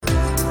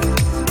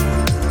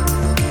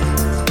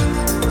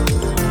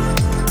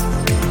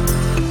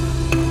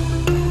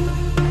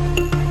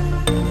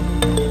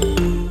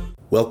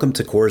Welcome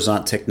to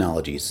Coruzant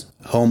Technologies,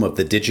 home of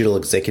the Digital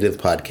Executive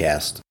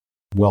Podcast.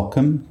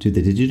 Welcome to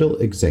the Digital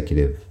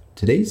Executive.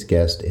 Today's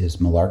guest is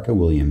Melarka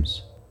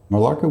Williams.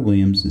 Melarka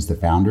Williams is the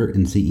founder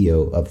and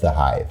CEO of the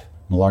Hive.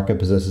 Melarka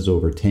possesses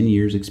over 10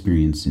 years'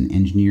 experience in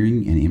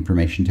engineering and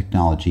information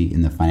technology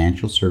in the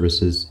financial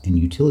services and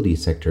utility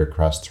sector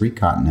across 3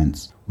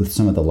 continents with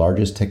some of the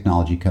largest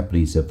technology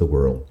companies of the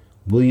world.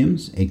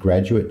 Williams, a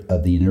graduate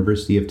of the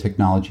University of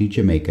Technology,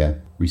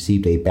 Jamaica,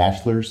 received a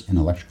bachelor's in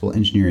electrical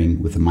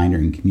engineering with a minor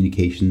in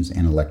communications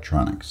and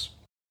electronics.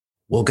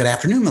 Well, good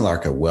afternoon,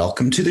 Melarka.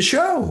 Welcome to the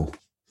show.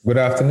 Good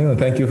afternoon.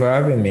 Thank you for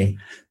having me.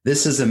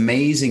 This is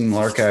amazing,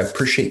 Melarka. I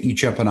appreciate you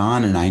jumping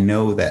on, and I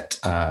know that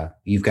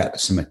you've got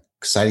some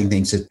exciting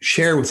things to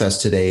share with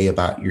us today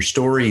about your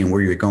story and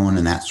where you're going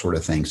and that sort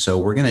of thing. So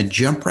we're going to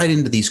jump right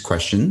into these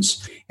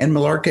questions. And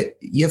Melarka,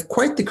 you have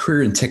quite the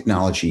career in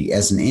technology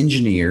as an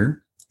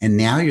engineer, and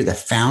now you're the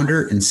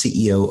founder and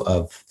CEO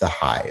of the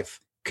Hive.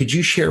 Could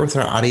you share with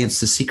our audience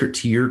the secret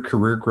to your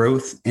career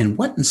growth and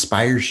what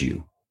inspires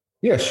you?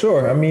 Yeah,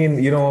 sure. I mean,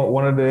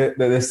 one of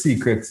the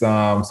secrets,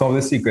 some of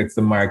the secrets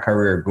to my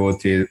career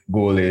growth is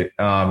one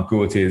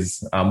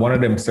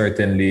of them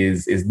certainly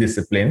is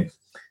discipline.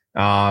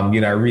 I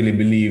really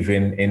believe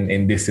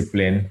in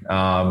discipline.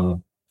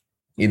 So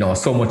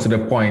much to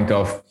the point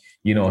of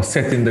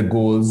setting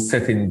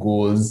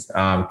goals,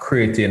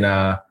 creating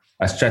a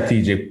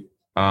strategic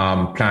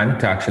plan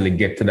to actually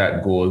get to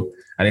that goal,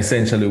 and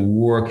essentially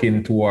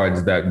working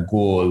towards that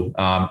goal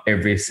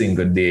every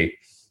single day.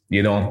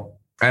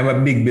 I'm a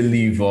big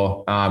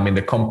believer in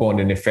the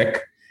compounding effect.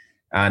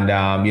 And,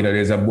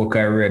 there's a book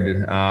I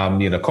read,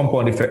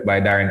 Compound Effect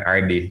by Darren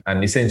Hardy,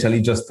 and essentially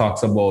just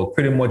talks about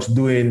pretty much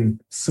doing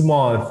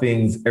small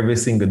things every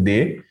single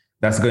day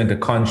that's going to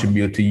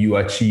contribute to you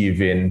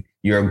achieving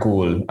your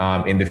goal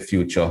in the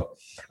future.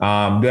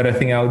 The other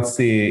thing I would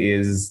say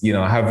is,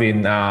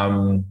 having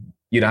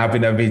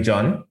a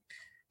vision,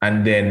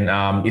 and then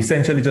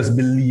essentially just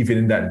believing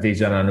in that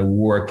vision and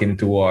working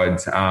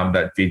towards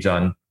that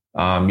vision.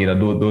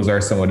 Those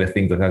are some of the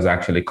things that has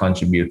actually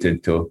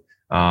contributed to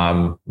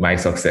my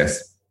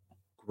success.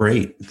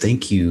 Great.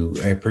 Thank you.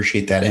 I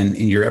appreciate that. And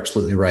you're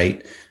absolutely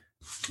right.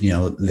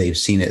 They've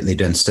seen it. They've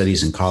done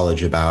studies in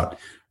college about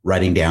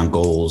writing down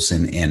goals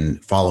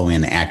and following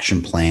an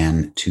action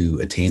plan to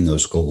attain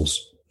those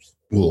goals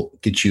will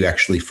get you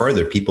actually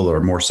further. People are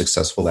more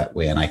successful that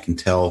way. And I can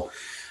tell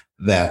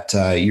that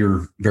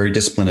you're very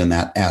disciplined in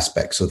that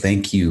aspect. So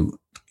thank you.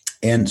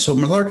 And so,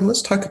 Melarka,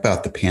 let's talk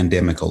about the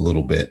pandemic a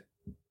little bit.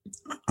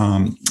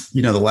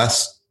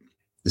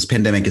 This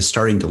pandemic is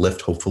starting to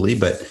lift, hopefully,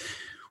 but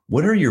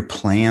what are your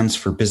plans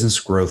for business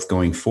growth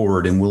going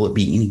forward? And will it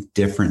be any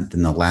different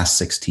than the last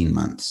 16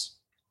 months?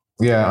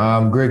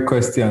 Yeah, great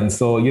question.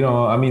 So,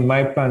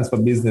 my plans for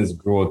business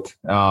growth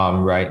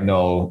right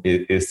now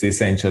is to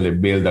essentially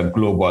build a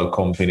global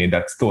company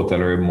that's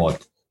totally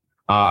remote.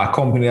 A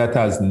company that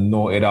has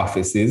no head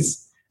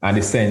offices, and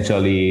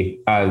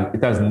essentially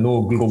it has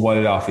no global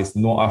head office,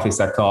 no office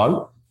at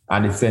all.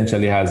 And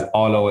essentially has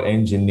all our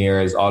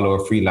engineers, all our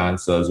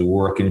freelancers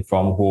working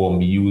from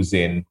home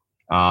using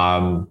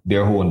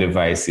their own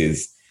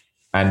devices.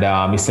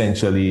 And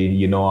essentially,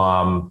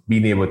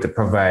 being able to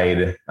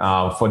provide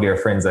for their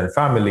friends and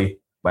family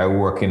by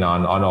working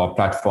on our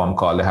platform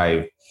called the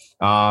Hive.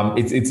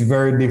 It's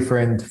very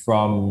different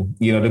from,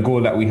 the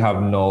goal that we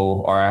have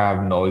now, or I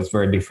have now, is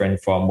very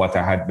different from what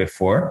I had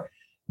before.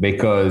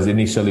 Because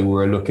initially we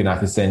were looking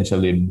at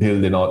essentially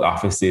building out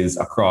offices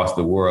across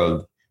the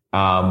world.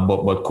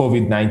 But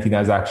COVID-19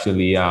 has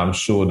actually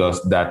showed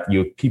us that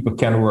people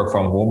can work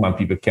from home and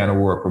people can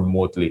work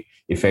remotely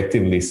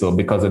effectively. So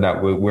because of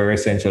that, we're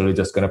essentially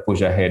just going to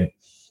push ahead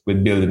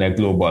with building a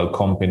global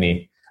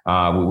company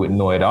with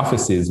no head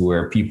offices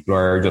where people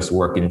are just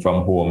working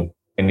from home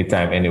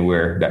anytime,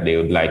 anywhere that they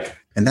would like.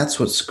 And that's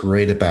what's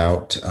great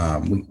about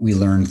we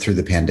learned through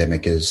the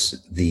pandemic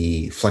is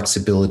the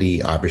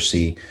flexibility,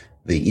 obviously,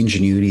 the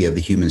ingenuity of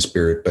the human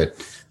spirit,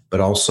 but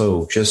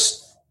also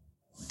just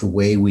the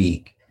way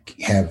we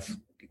have,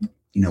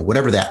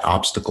 whatever that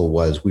obstacle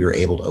was, we were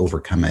able to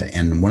overcome it.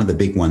 And one of the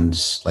big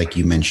ones, like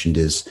you mentioned,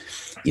 is,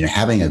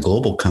 having a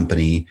global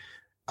company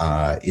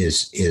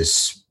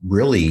is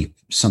really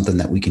something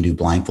that we can do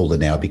blindfolded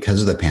now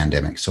because of the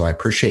pandemic. So I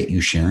appreciate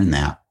you sharing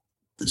that.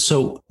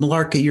 So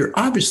Melarka, you're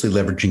obviously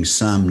leveraging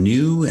some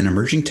new and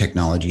emerging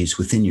technologies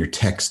within your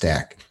tech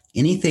stack.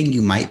 Anything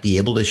you might be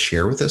able to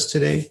share with us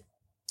today?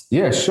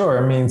 Yeah, sure.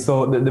 I mean,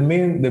 so the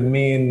main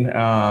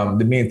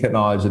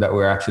technology that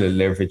we're actually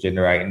leveraging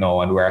right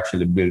now and we're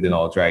actually building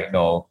out right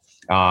now,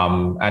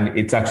 and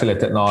it's actually a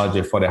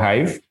technology for the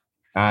Hive,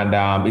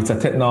 and it's a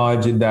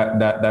technology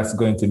that's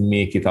going to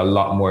make it a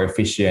lot more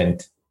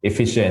efficient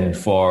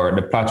for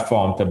the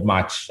platform to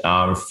match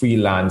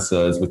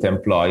freelancers with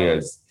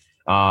employers.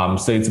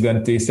 So it's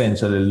going to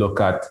essentially look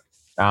at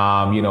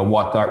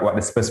what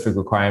the specific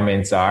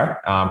requirements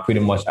are, pretty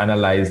much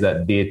analyze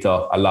that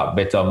data a lot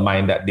better,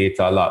 mine that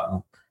data a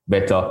lot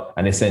better,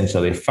 and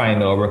essentially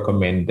find or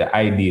recommend the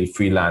ideal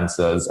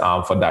freelancers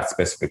for that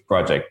specific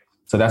project.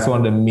 So that's one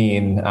of the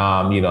main,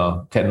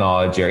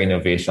 technology or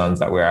innovations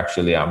that we're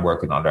actually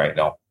working on right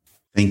now.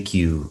 Thank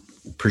you.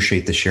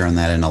 Appreciate the share on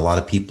that. And a lot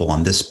of people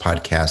on this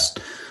podcast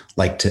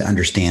like to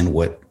understand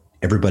what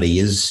everybody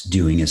is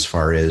doing as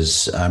far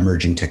as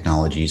emerging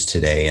technologies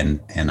today.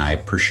 And I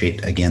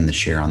appreciate, again, the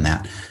share on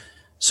that.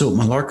 So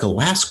Melarka,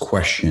 last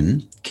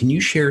question. Can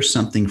you share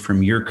something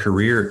from your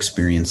career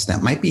experience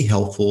that might be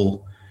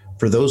helpful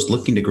for those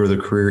looking to grow their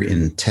career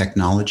in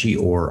technology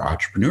or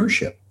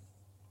entrepreneurship?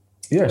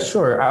 Yeah,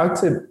 sure. I would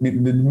say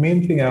the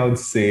main thing I would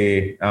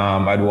say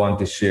I'd want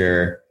to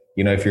share,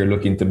 if you're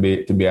looking to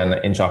be an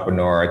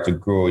entrepreneur, to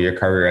grow your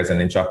career as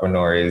an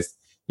entrepreneur, is,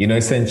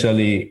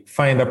 essentially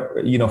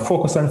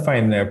focus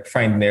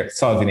on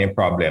solving a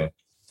problem.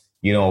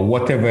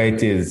 Whatever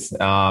it is,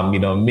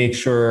 make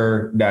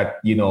sure that,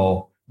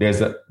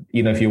 there's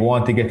if you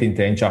want to get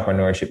into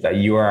entrepreneurship, that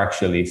you are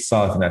actually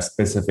solving a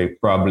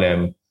specific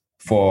problem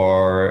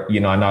for,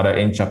 another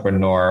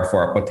entrepreneur,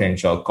 for a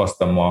potential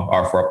customer,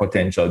 or for a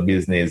potential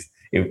business,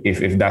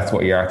 if that's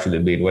what you're actually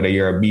doing, whether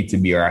you're a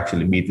B2B or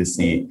actually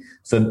B2C.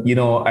 So,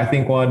 I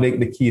think one of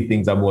the key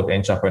things about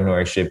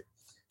entrepreneurship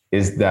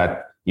is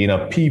that,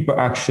 people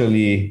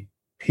actually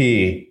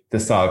pay to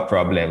solve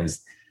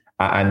problems.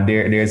 And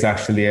there's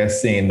actually a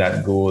saying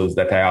that goes,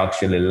 that I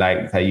actually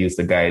like, that I used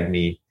to guide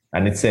me.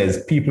 And it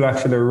says, people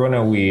actually run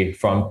away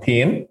from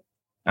pain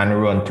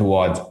and run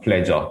towards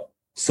pleasure.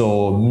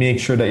 So make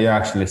sure that you're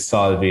actually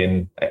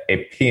solving a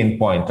pain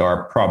point or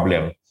a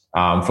problem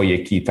for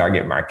your key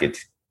target market.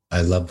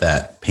 I love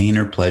that. Pain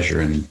or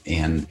pleasure.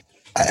 And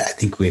I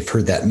think we've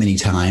heard that many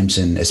times,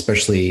 and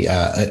especially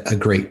a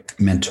great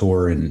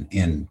mentor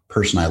and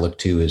person I look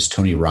to is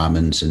Tony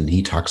Robbins, and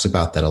he talks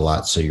about that a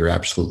lot. So you're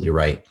absolutely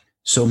right.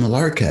 So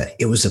Melarka,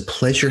 it was a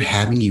pleasure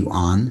having you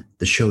on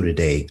the show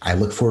today. I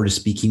look forward to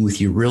speaking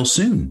with you real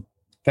soon.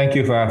 Thank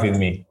you for having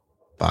me.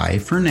 Bye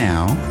for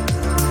now.